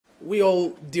we all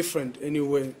different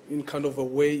anyway, in kind of a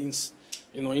way,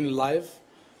 in life.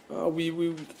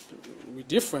 We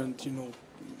different,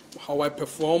 how I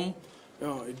perform.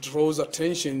 It draws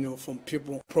attention, from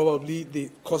people. Probably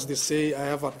because they say I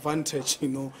have advantage,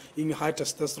 in high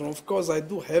testosterone. Of course, I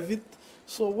do have it.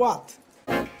 So what?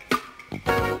 Do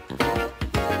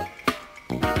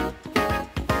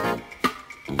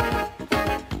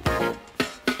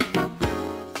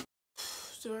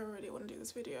I really want to do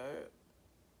this video?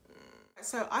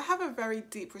 So I have a very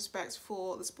deep respect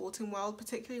for the sporting world,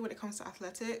 particularly when it comes to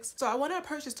athletics. So I want to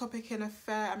approach this topic in a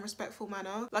fair and respectful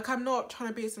manner. Like, I'm not trying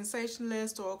to be a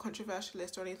sensationalist or a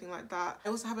controversialist or anything like that. I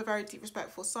also have a very deep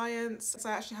respect for science. So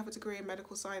I actually have a degree in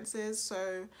medical sciences.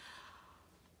 So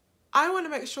I want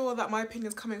to make sure that my opinion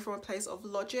is coming from a place of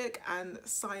logic and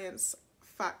science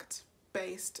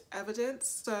fact-based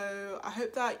evidence. So I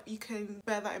hope that you can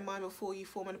bear that in mind before you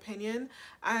form an opinion.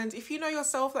 And if you know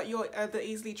yourself that you're the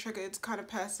easily triggered kind of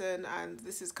person and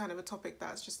this is kind of a topic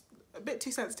that's just a bit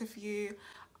too sensitive for you,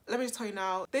 let me just tell you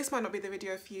now, this might not be the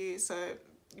video for you, so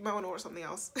you might want to watch something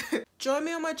else. Join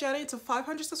me on my journey to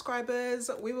 500 subscribers.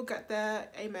 We will get there.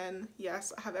 Amen.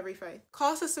 Yes, I have every faith.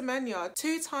 Caster Semenya,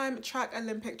 two-time track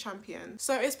Olympic champion.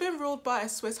 So it's been ruled by a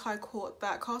Swiss High Court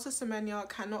that Caster Semenya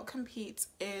cannot compete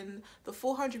in the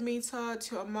 400 meter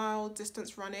to a mile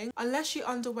distance running unless she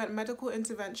underwent medical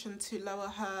intervention to lower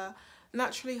her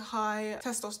naturally high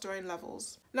testosterone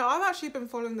levels. Now, I've actually been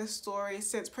following this story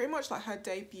since pretty much like her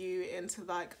debut into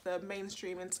like the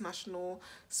mainstream international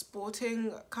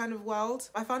sporting kind of world.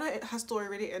 I found her story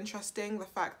really interesting, the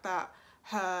fact that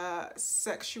her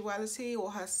sexuality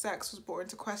or her sex was brought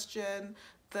into question.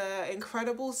 The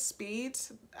incredible speed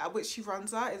at which she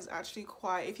runs at is actually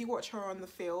quite, if you watch her on the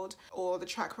field, or the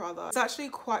track rather, it's actually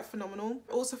quite phenomenal.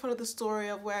 Also followed the story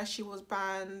of where she was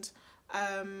banned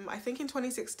I think in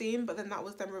 2016, but then that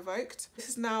was then revoked. This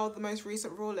is now the most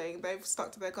recent ruling. They've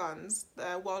stuck to their guns.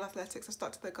 World Athletics have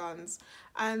stuck to their guns.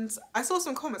 And I saw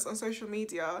some comments on social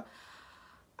media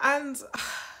and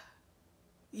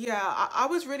yeah, I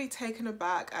was really taken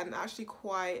aback and actually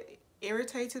quite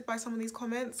irritated by some of these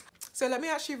comments. So let me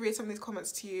actually read some of these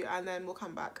comments to you and then we'll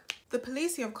come back. The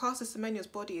policing of Caster Semenya's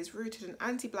body is rooted in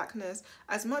anti-blackness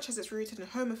as much as it's rooted in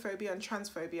homophobia and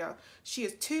transphobia. She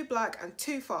is too black and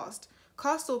too fast.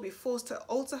 Caster will be forced to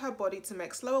alter her body to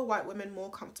make slower white women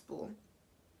more comfortable.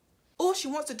 All she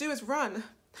wants to do is run.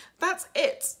 That's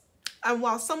it. And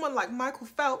while someone like Michael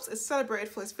Phelps is celebrated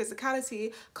for his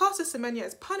physicality, Caster Semenya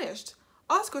is punished.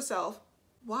 Ask yourself,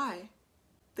 why?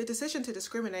 The decision to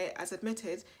discriminate, as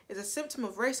admitted, is a symptom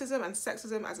of racism and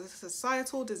sexism as a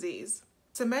societal disease.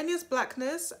 Semenya's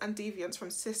blackness and deviance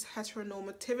from cis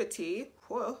heteronormativity,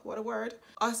 whoa, what a word,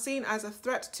 are seen as a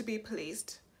threat to be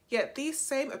policed. Yet these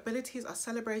same abilities are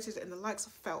celebrated in the likes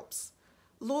of Phelps.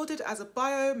 Lauded as a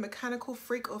biomechanical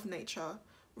freak of nature,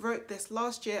 wrote this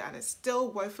last year and is still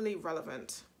woefully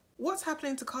relevant. What's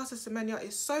happening to Caster Semenya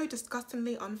is so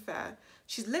disgustingly unfair.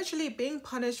 She's literally being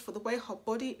punished for the way her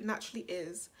body naturally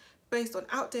is, based on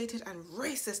outdated and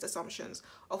racist assumptions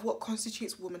of what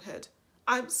constitutes womanhood.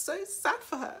 I'm so sad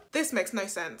for her. This makes no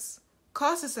sense.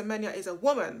 Caster Semenya is a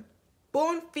woman,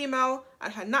 born female,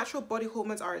 and her natural body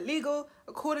hormones are illegal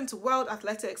according to World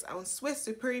Athletics and Swiss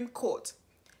Supreme Court.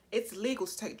 It's legal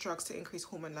to take drugs to increase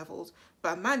hormone levels,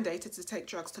 but mandated to take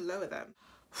drugs to lower them.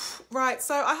 Right,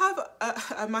 so I have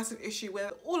a massive issue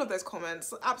with all of those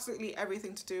comments, absolutely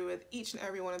everything to do with each and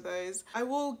every one of those. I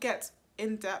will get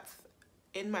in depth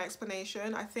in my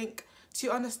explanation. I think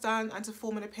to understand and to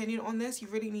form an opinion on this, you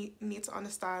really need to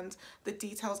understand the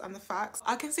details and the facts.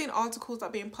 I can see in articles that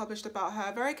are being published about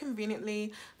her, very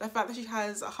conveniently, the fact that she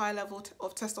has a high level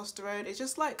of testosterone is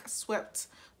just like swept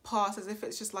past as if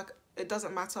it's just like it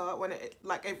doesn't matter when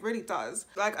it really does.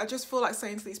 Like, I just feel like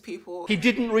saying to these people, he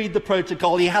didn't read the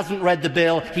protocol, he hasn't read the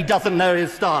bill, he doesn't know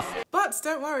his stuff. But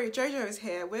don't worry, Jojo is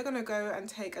here. We're gonna go and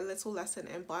take a little lesson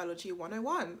in Biology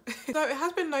 101. So it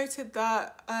has been noted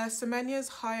that Semenya's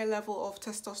higher level of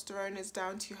testosterone is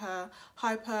down to her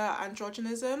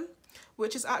hyperandrogenism,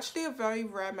 which is actually a very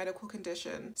rare medical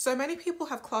condition. So many people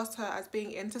have classed her as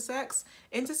being intersex.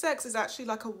 Intersex is actually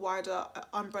like a wider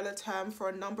umbrella term for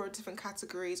a number of different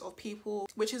categories of people,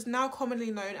 which is now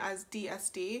commonly known as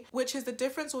DSD, which is the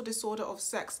difference or disorder of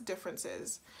sex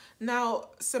differences. Now,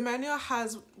 Semenya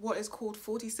has what is called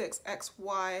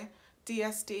 46XY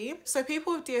DSD. So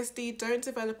people with DSD don't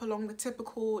develop along the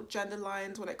typical gender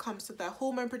lines when it comes to their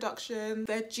hormone production,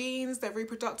 their genes, their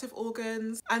reproductive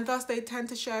organs, and thus they tend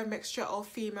to share a mixture of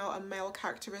female and male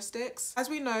characteristics.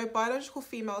 As we know, biological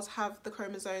females have the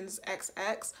chromosomes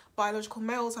XX, biological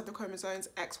males have the chromosomes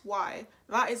XY.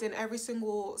 That is in every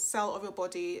single cell of your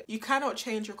body. You cannot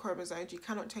change your chromosomes, you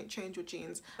cannot change your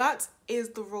genes. That is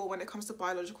the rule when it comes to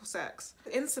biological sex.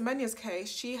 In Semenya's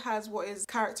case, she has what is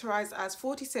characterized as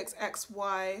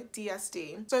 46XY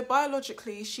DSD. So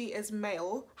biologically, she is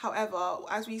male. However,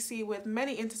 as we see with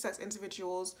many intersex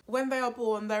individuals, when they are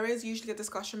born, there is usually a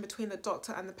discussion between the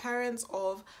doctor and the parents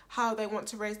of how they want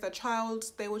to raise their child.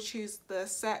 They will choose the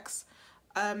sex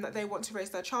that they want to raise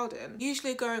their child in,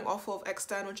 usually going off of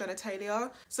external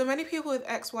genitalia. So many people with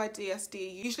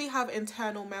XY-DSD usually have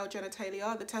internal male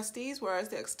genitalia, the testes, whereas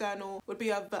the external would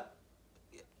be I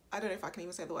don't know if I can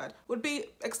even say the word, would be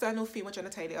external female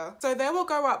genitalia. So they will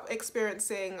grow up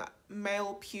experiencing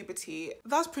male puberty,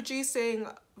 thus producing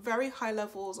very high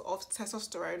levels of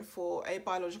testosterone for a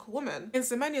biological woman. In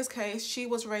Semenya's case, she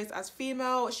was raised as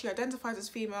female, she identifies as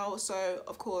female, so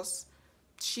of course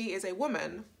she is a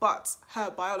woman, but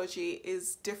her biology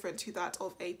is different to that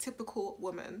of a typical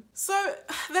woman. So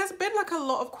there's been like a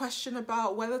lot of question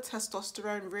about whether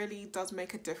testosterone really does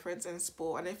make a difference in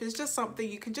sport, and if it's just something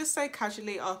you can just say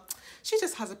casually, oh, she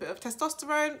just has a bit of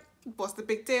testosterone, what's the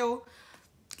big deal?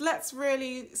 Let's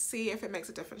really see if it makes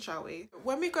a difference, shall we?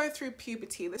 When we go through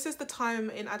puberty, this is the time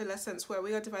in adolescence where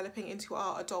we are developing into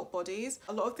our adult bodies.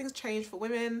 A lot of things change for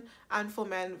women and for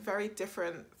men. Very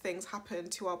different things happen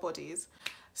to our bodies.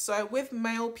 So with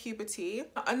male puberty,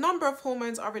 a number of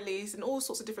hormones are released in all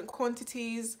sorts of different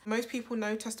quantities. Most people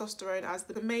know testosterone as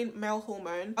the main male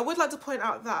hormone. I would like to point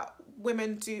out that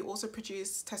women do also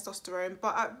produce testosterone,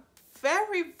 but at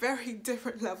very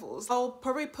different levels. I'll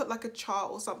probably put like a chart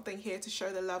or something here to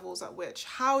show the levels at which,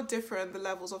 how different the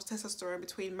levels of testosterone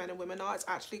between men and women are. It's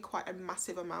actually quite a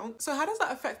massive amount. So how does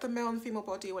that affect the male and female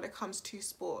body when it comes to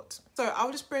sport? So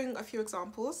I'll just bring a few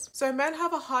examples. So men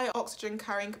have a higher oxygen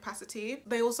carrying capacity.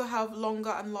 They also have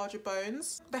longer and larger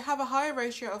bones. They have a higher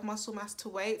ratio of muscle mass to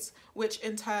weight, which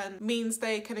in turn means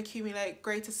they can accumulate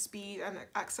greater speed and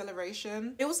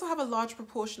acceleration. They also have a large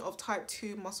proportion of type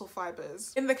 2 muscle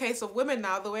fibers. In the case of women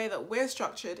now, the way that we're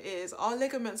structured is our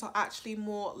ligaments are actually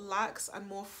more lax and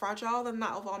more fragile than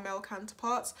that of our male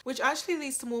counterparts, which actually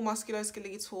leads to more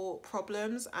musculoskeletal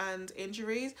problems and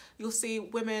injuries. You'll see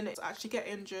women actually get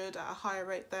injured at a higher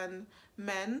rate than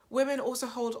men. Women also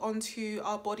hold on to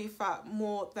our body fat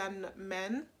more than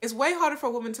men. It's way harder for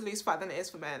a woman to lose fat than it is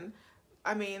for men.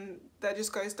 I mean, that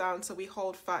just goes down to we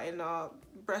hold fat in our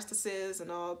breastises and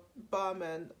our bum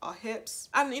and our hips.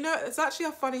 And you know, it's actually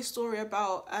a funny story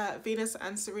about Venus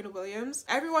and Serena Williams.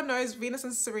 Everyone knows Venus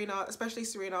and Serena, especially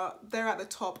Serena, they're at the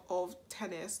top of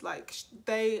tennis. Like,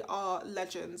 they are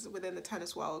legends within the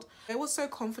tennis world. They were so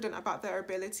confident about their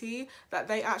ability that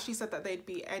they actually said that they'd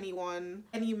beat any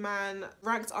man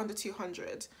ranked under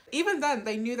 200. Even then,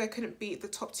 they knew they couldn't beat the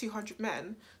top 200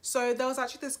 men. So there was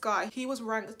actually this guy, he was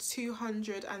ranked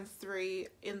 203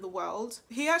 in the world.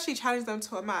 He actually challenged them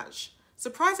to a match.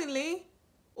 Surprisingly,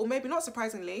 or maybe not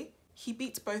surprisingly, he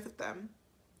beat both of them.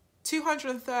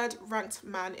 203rd ranked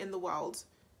man in the world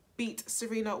beat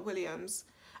Serena Williams.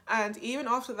 And even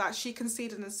after that, she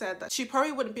conceded and said that she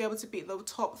probably wouldn't be able to beat the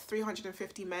top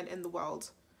 350 men in the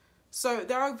world. So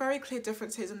there are very clear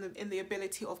differences in the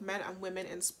ability of men and women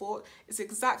in sport. It's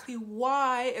exactly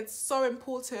why it's so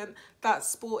important that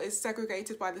sport is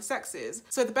segregated by the sexes.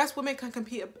 So the best women can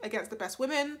compete against the best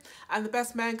women, and the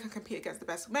best men can compete against the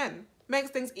best men. Makes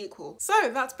things equal. So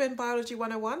that's been Biology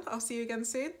 101. I'll see you again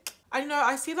soon. I know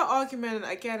I see the argument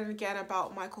again and again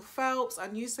about Michael Phelps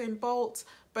and Usain Bolt,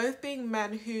 both being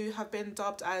men who have been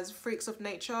dubbed as freaks of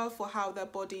nature for how their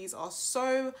bodies are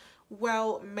so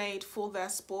well made for their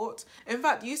sport. In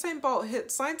fact, Usain Bolt,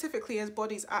 scientifically, his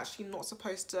body's actually not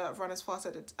supposed to run as fast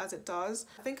as it does.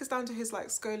 I think it's down to his like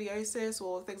scoliosis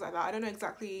or things like that. I don't know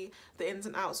exactly the ins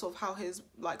and outs of how his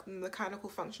like mechanical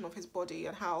function of his body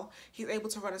and how he's able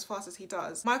to run as fast as he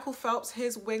does. Michael Phelps,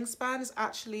 his wingspan is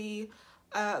actually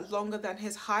longer than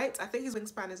his height. I think his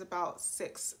wingspan is about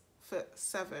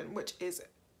 6'7", which is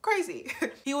crazy.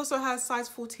 He also has size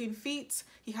 14 feet.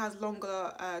 He has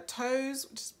longer toes,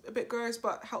 which is a bit gross,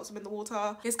 but helps him in the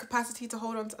water. His capacity to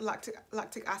hold on to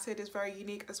lactic acid is very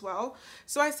unique as well.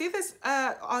 So I see this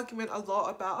argument a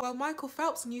lot about, well, Michael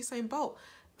Phelps and Usain Bolt,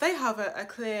 they have a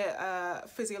clear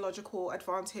physiological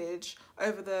advantage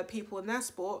over the people in their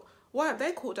sport. Why aren't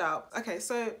they called out? Okay,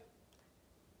 so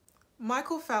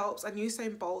Michael Phelps and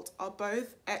Usain Bolt are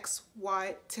both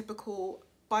XY typical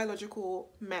biological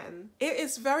men. It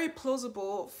is very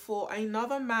plausible for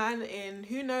another man in,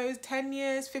 who knows, 10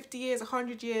 years, 50 years,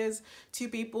 100 years to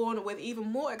be born with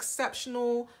even more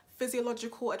exceptional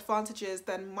physiological advantages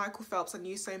than Michael Phelps and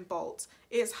Usain Bolt.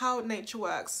 It's how nature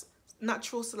works,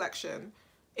 natural selection.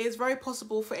 it is very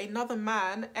possible for another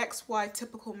man, XY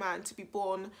typical man, to be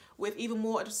born with even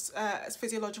more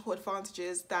physiological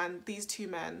advantages than these two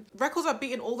men. Records are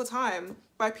beaten all the time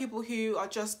by people who are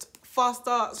just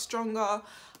faster, stronger,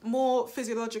 more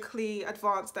physiologically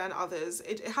advanced than others.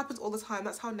 It happens all the time.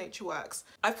 That's how nature works.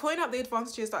 I've pointed out the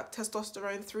advantages that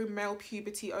testosterone through male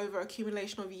puberty over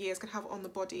accumulation of years can have on the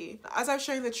body. As I've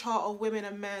shown the chart of women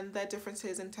and men, their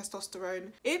differences in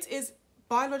testosterone, it is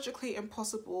biologically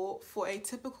impossible for a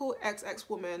typical XX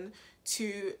woman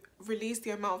to release the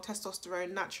amount of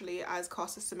testosterone naturally as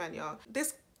Caster Semenya.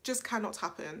 This just cannot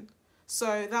happen.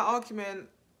 So that argument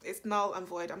is null and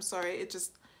void. I'm sorry. It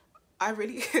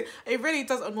really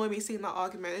does annoy me seeing that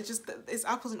argument. It's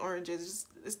apples and oranges.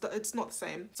 It's not the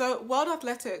same. So World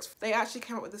Athletics, they actually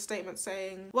came up with a statement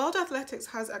saying, World Athletics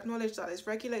has acknowledged that its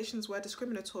regulations were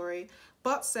discriminatory,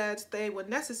 but said they were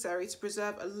necessary to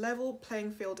preserve a level playing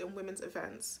field in women's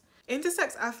events.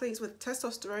 Intersex athletes with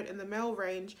testosterone in the male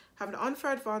range have an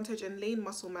unfair advantage in lean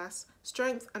muscle mass,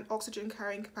 strength, and oxygen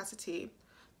carrying capacity.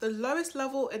 The lowest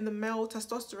level in the male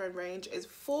testosterone range is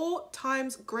 4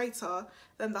 times greater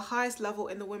than the highest level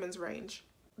in the women's range.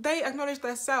 They acknowledge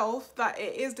themselves that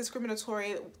it is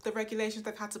discriminatory, the regulations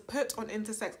they've had to put on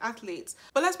intersex athletes.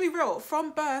 But let's be real,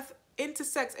 from birth,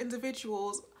 intersex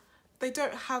individuals, they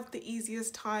don't have the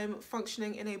easiest time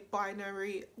functioning in a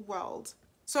binary world.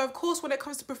 So of course, when it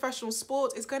comes to professional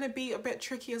sport, it's going to be a bit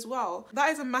tricky as well.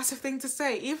 That is a massive thing to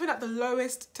say. Even at the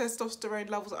lowest testosterone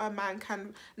levels a man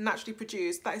can naturally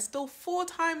produce, that is still 4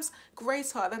 times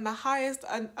greater than the highest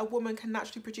a woman can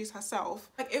naturally produce herself.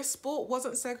 Like, if sport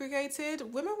wasn't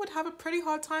segregated, women would have a pretty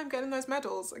hard time getting those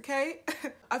medals, okay?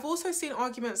 I've also seen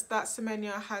arguments that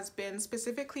Semenya has been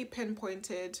specifically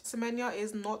pinpointed. Semenya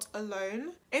is not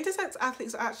alone. Intersex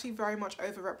athletes are actually very much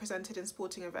overrepresented in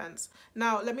sporting events.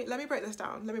 Now, let me break this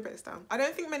down. I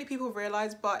don't think many people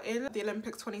realise, but in the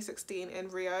Olympics 2016 in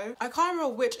Rio, I can't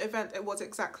remember which event it was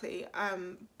exactly,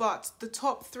 but the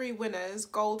top 3 winners,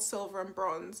 gold, silver and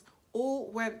bronze, all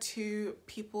went to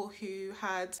people who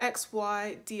had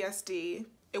XY DSD.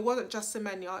 It wasn't just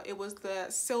Semenya, it was the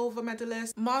silver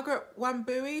medalist, Margaret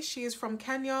Wambui, she is from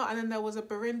Kenya, and then there was a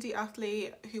Burundi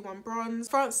athlete who won bronze.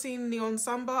 Francine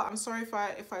Niyonsamba, I'm sorry if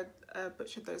I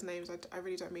butchered those names, I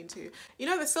really don't mean to. You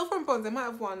know, the silver and bronze, they might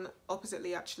have won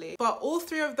oppositely actually, but all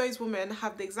 3 of those women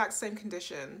have the exact same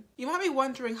condition. You might be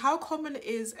wondering, how common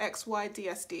is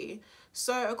XY-DSD?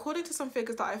 So according to some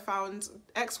figures that I found,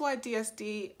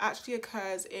 XY-DSD actually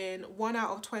occurs in 1 out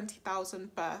of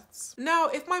 20,000 births. Now,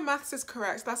 if my maths is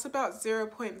correct, that's about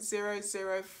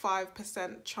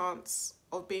 0.005% chance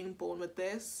of being born with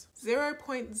this.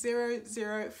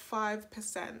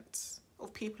 0.005%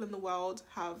 of people in the world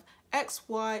have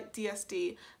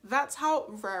XY-DSD. That's how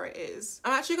rare it is.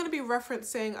 I'm actually going to be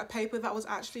referencing a paper that was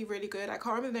actually really good. I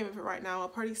can't remember the name of it right now. I'll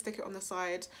probably stick it on the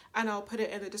side and I'll put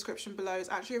it in the description below. It's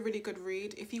actually a really good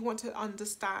read if you want to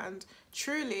understand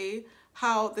truly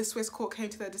how the Swiss court came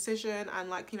to their decision and,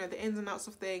 like, you know, the ins and outs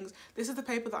of things. This is the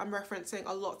paper that I'm referencing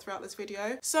a lot throughout this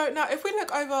video. So now if we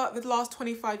look over the last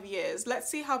 25 years, let's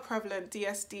see how prevalent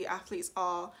DSD athletes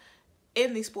are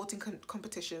in these sporting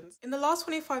competitions. In the last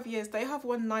 25 years, they have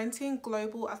won 19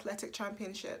 global athletic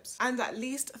championships and at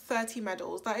least 30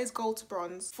 medals, that is gold to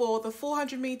bronze, for the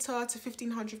 400 meter to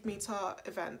 1500 meter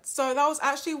events. So that was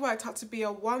actually worked out to be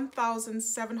a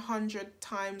 1,700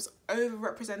 times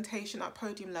overrepresentation at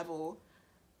podium level.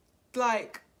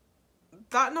 Like,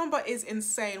 that number is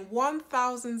insane.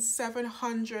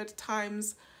 1,700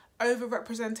 times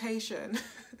overrepresentation.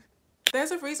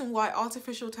 There's a reason why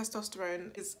artificial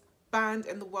testosterone is banned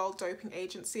in the World Doping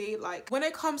Agency. Like, when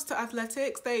it comes to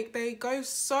athletics, they go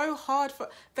so hard to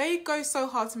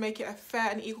make it a fair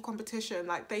and equal competition.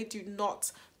 Like, they do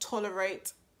not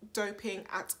tolerate doping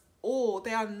at all.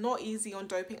 They are not easy on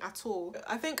doping at all.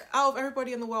 I think out of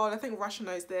everybody in the world, I think Russia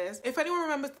knows this. If anyone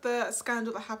remembers the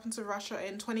scandal that happened to Russia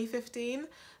in 2015,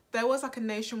 there was like a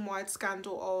nationwide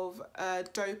scandal of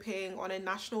doping on a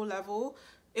national level.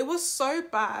 It was so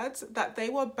bad that they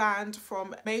were banned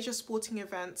from major sporting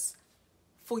events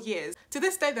for years. To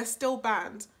this day, they're still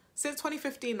banned. Since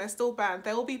 2015, they're still banned.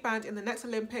 They will be banned in the next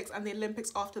Olympics and the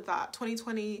Olympics after that.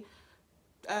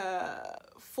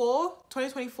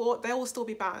 2024, they will still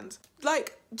be banned.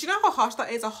 Like, do you know how harsh that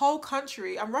is? A whole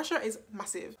country, and Russia is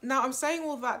massive. Now, I'm saying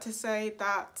all that to say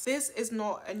that this is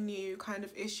not a new kind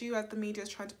of issue as the media is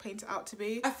trying to paint it out to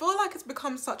be. I feel like it's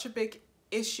become such a big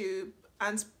issue,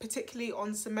 and particularly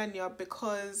on Semenya,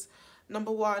 because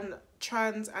number one,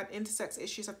 trans and intersex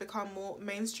issues have become more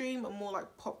mainstream and more like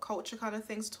pop culture kind of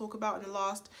things to talk about in the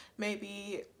last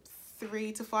maybe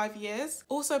 3 to 5 years.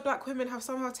 Also, black women have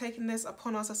somehow taken this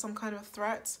upon us as some kind of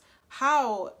threat.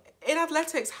 How in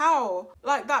athletics, how?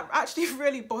 Like, that actually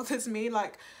really bothers me.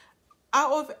 Like,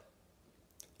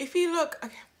 if you look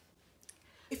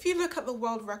at the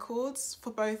world records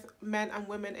for both men and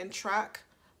women in track,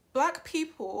 black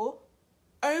people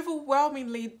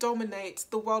overwhelmingly dominate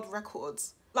the world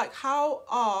records. Like, how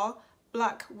are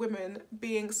black women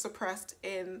being suppressed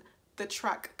in the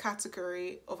track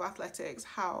category of athletics?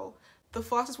 How? The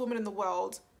fastest woman in the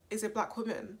world is a black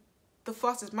woman. The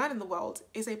fastest man in the world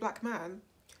is a black man.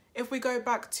 If we go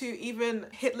back to even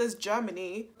Hitler's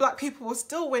Germany, black people were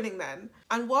still winning then.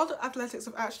 And world athletics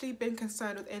have actually been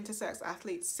concerned with intersex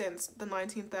athletes since the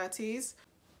 1930s.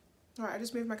 Alright, I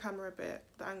just moved my camera a bit.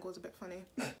 The angle's a bit funny.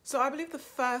 So I believe the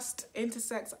first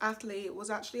intersex athlete was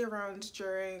actually around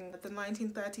during the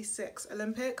 1936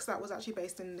 Olympics. That was actually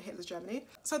based in Hitler's Germany.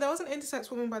 So there was an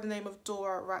intersex woman by the name of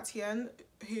Dora Ratien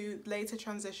who later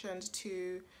transitioned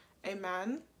to a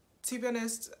man. To be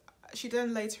honest, she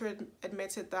then later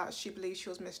admitted that she believed she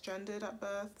was misgendered at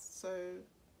birth, so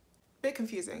bit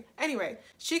confusing. Anyway,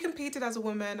 she competed as a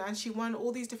woman and she won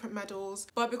all these different medals,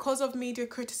 but because of media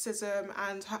criticism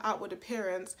and her outward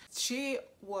appearance, she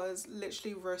was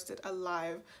literally roasted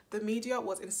alive. The media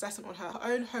was incessant on her.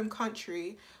 Her own home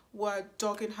country were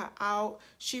dogging her out.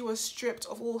 She was stripped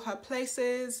of all her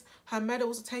places. Her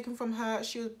medals were taken from her.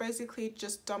 She was basically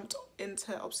just dumped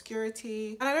into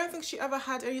obscurity. And I don't think she ever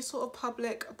had any sort of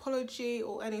public apology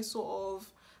or any sort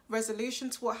of resolution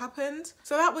to what happened.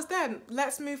 So that was then.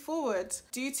 Let's move forward.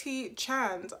 Dutee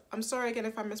Chand, I'm sorry again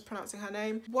if I'm mispronouncing her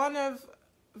name, one of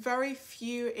very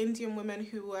few Indian women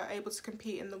who were able to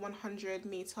compete in the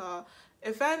 100-meter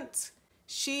event.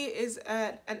 She is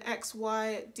an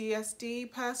XY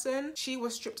DSD person. She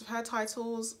was stripped of her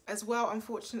titles as well,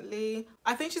 unfortunately.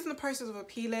 I think she's in the process of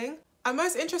appealing. And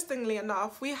most interestingly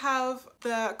enough, we have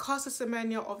the Caster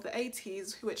Semenya of the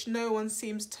 80s, which no one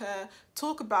seems to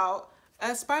talk about,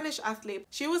 a Spanish athlete.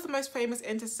 She was the most famous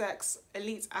intersex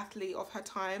elite athlete of her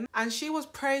time, and she was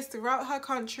praised throughout her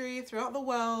country, throughout the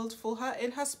world, for her in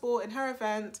her sport, in her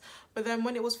event. But then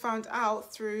when it was found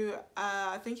out through,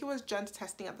 I think it was gender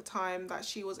testing at the time, that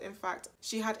she was in fact,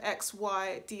 she had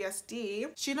XY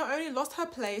DSD, she not only lost her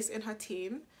place in her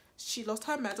team, she lost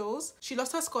her medals, she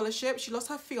lost her scholarship, she lost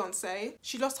her fiance,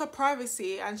 she lost her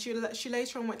privacy, and she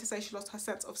later on went to say she lost her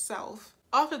sense of self.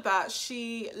 After that,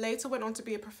 she later went on to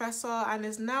be a professor and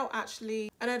is now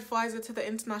actually an advisor to the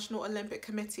International Olympic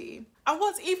Committee. And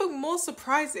what's even more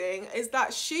surprising is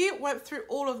that she went through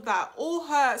all of that. All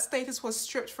her status was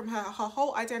stripped from her, her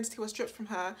whole identity was stripped from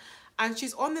her, and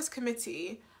she's on this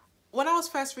committee. When I was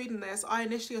first reading this, I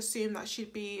initially assumed that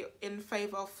she'd be in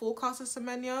favour for Caster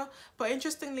Semenya, but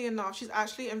interestingly enough, she's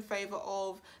actually in favour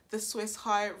of the Swiss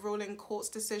High Ruling Court's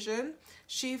decision.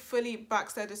 She fully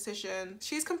backs their decision.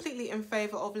 She's completely in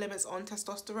favour of limits on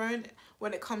testosterone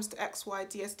when it comes to XY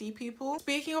DSD people.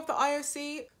 Speaking of the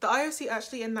IOC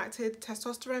actually enacted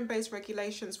testosterone-based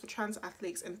regulations for trans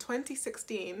athletes in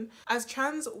 2016, as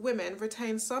trans women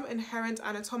retain some inherent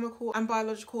anatomical and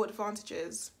biological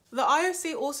advantages. The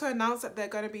IOC also announced that they're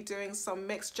going to be doing some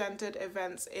mixed-gendered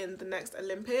events in the next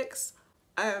Olympics.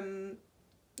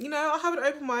 You know, I'll have an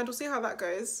open mind, we'll see how that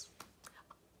goes.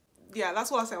 Yeah, that's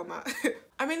all I'll say on that.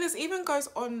 I mean, this even goes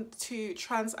on to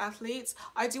trans athletes.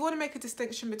 I do want to make a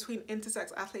distinction between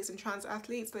intersex athletes and trans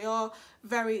athletes. They are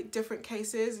very different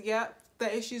cases. Yeah,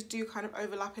 the issues do kind of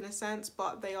overlap in a sense,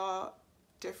 but they are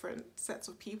different sets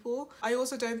of people. I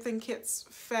also don't think it's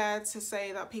fair to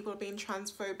say that people are being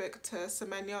transphobic to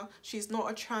Semenya. She's not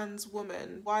a trans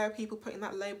woman. Why are people putting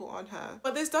that label on her?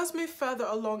 But this does move further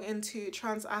along into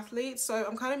trans athletes, so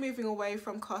I'm kind of moving away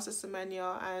from Caster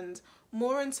Semenya and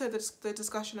more into the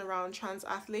discussion around trans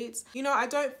athletes. You know, I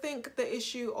don't think the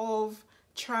issue of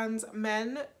trans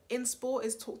men in sport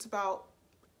is talked about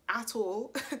at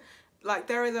all. Like,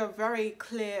 there is a very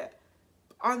clear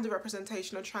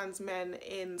underrepresentation of trans men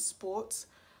in sports.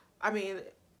 I mean,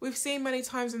 we've seen many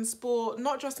times in sport,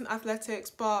 not just in athletics,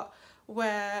 but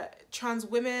where trans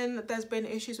women, there's been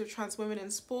issues with trans women in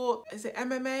sport. Is it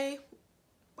MMA?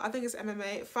 I think it's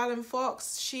MMA. Fallon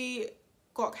Fox, she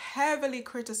got heavily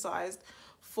criticised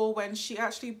for when she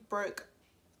actually broke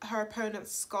her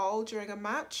opponent's skull during a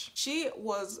match. She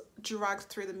was dragged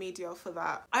through the media for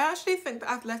that. I actually think the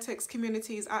athletics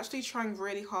community is actually trying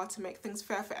really hard to make things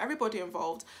fair for everybody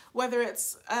involved, whether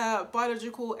it's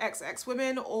biological XX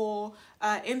women or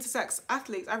intersex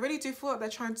athletes. I really do feel like they're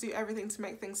trying to do everything to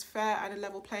make things fair and a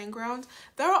level playing ground.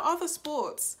 There are other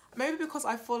sports, maybe because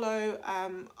I follow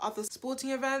other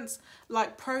sporting events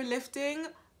like pro lifting,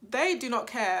 they do not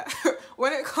care.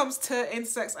 When it comes to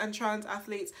intersex and trans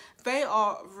athletes, they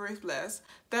are ruthless.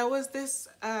 There was this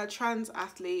trans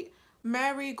athlete,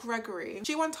 Mary Gregory.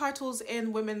 She won titles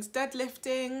in women's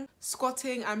deadlifting,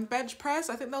 squatting and bench press.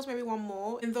 I think there was maybe one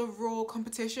more in the raw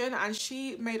competition, and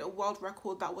she made a world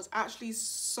record that was actually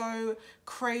so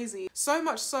crazy. So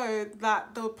much so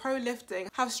that the pro lifting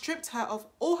have stripped her of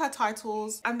all her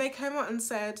titles, and they came out and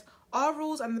said, "Our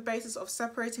rules and the basis of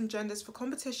separating genders for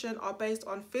competition are based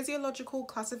on physiological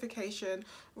classification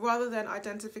rather than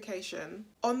identification.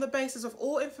 On the basis of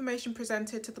all information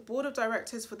presented to the board of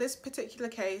directors for this particular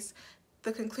case,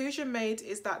 the conclusion made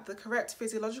is that the correct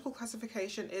physiological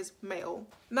classification is male."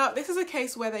 Now, this is a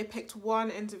case where they picked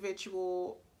one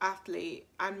individual athlete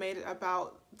and made it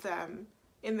about them.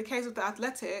 In the case of the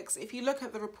athletics, if you look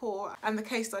at the report and the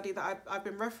case study that I've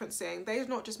been referencing, they did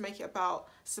not just make it about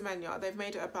Semenya, they've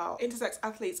made it about intersex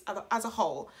athletes as a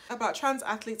whole, about trans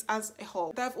athletes as a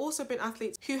whole. There have also been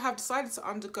athletes who have decided to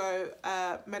undergo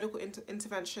medical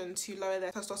intervention to lower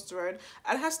their testosterone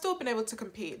and have still been able to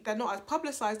compete. They're not as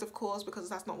publicised, of course, because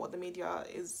that's not what the media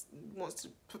wants to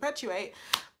perpetuate.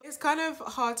 It's kind of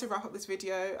hard to wrap up this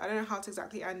video. I don't know how to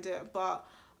exactly end it, but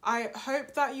I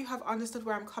hope that you have understood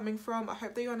where I'm coming from. I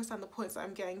hope that you understand the points that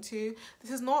I'm getting to.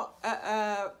 This is not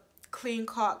a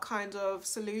clean-cut kind of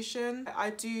solution.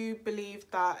 I do believe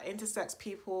that intersex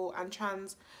people and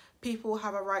trans people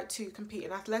have a right to compete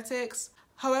in athletics.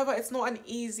 However, it's not an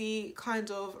easy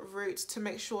kind of route to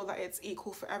make sure that it's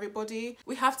equal for everybody.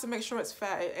 We have to make sure it's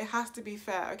fair. It has to be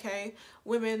fair, okay?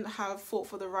 Women have fought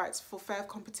for the rights for fair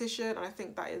competition, and I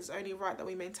think that is only right that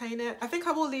we maintain it. I think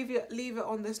I will leave it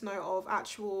on this note of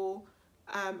actual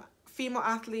female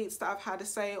athletes that have had a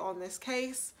say on this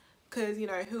case, because, you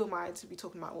know, who am I to be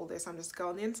talking about all this? I'm just a girl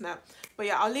on the internet. But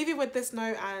yeah, I'll leave you with this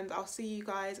note, and I'll see you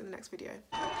guys in the next video.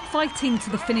 Fighting to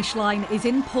the finish line is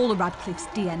in Paula Radcliffe's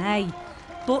DNA.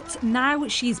 But now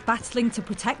she's battling to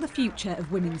protect the future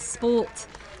of women's sport.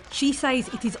 She says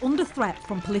it is under threat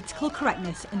from political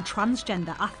correctness and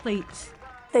transgender athletes.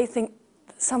 They think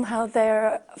somehow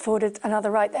they're afforded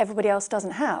another right that everybody else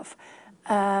doesn't have.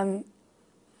 And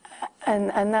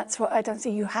that's what I don't see.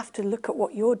 You have to look at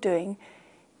what you're doing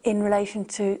in relation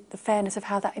to the fairness of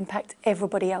how that impacts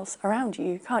everybody else around you.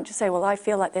 You can't just say, well, I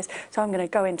feel like this, so I'm going to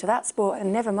go into that sport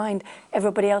and never mind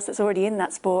everybody else that's already in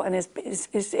that sport and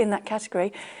is in that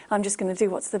category. I'm just going to do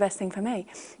what's the best thing for me.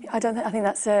 I think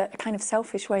that's a kind of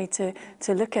selfish way to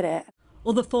look at it.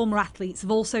 Other former athletes have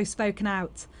also spoken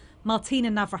out. Martina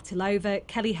Navratilova,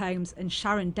 Kelly Holmes and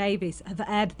Sharon Davis have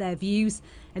aired their views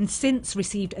and since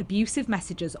received abusive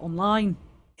messages online.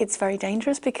 It's very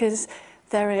dangerous because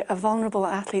there are vulnerable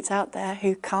athletes out there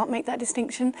who can't make that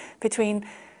distinction between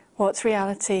what's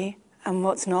reality and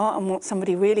what's not, and what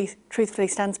somebody really truthfully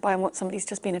stands by and what somebody's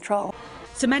just been a troll.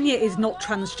 Semenya is not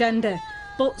transgender,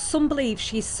 but some believe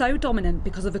she's so dominant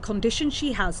because of a condition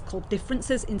she has called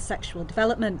differences in sexual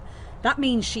development. That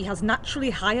means she has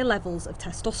naturally higher levels of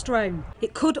testosterone.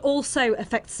 It could also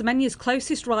affect Semenya's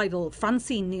closest rival,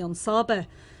 Francine Niyonsaba.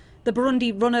 The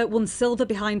Burundi runner won silver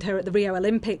behind her at the Rio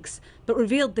Olympics, but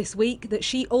revealed this week that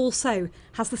she also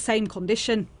has the same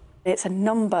condition. It's a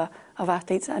number of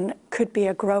athletes, and could be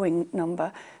a growing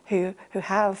number, who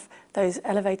have those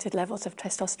elevated levels of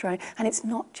testosterone. And it's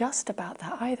not just about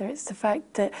that either. It's the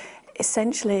fact that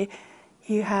essentially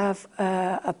you have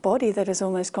a body that has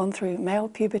almost gone through male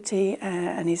puberty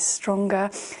and is stronger,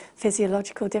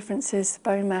 physiological differences,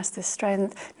 bone mass, the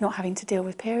strength, not having to deal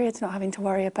with periods, not having to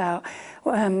worry about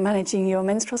managing your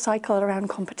menstrual cycle around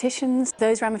competitions.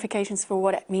 Those ramifications for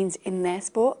what it means in their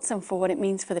sports and for what it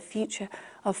means for the future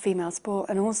of female sport,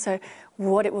 and also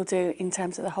what it will do in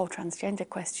terms of the whole transgender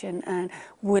question, and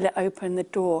will it open the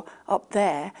door up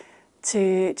there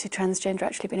to transgender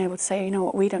actually being able to say, you know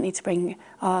what, we don't need to bring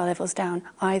our levels down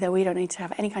either. We don't need to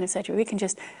have any kind of surgery. We can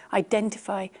just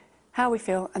identify how we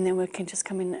feel, and then we can just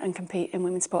come in and compete in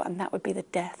women's sport, and that would be the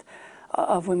death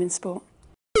of women's sport.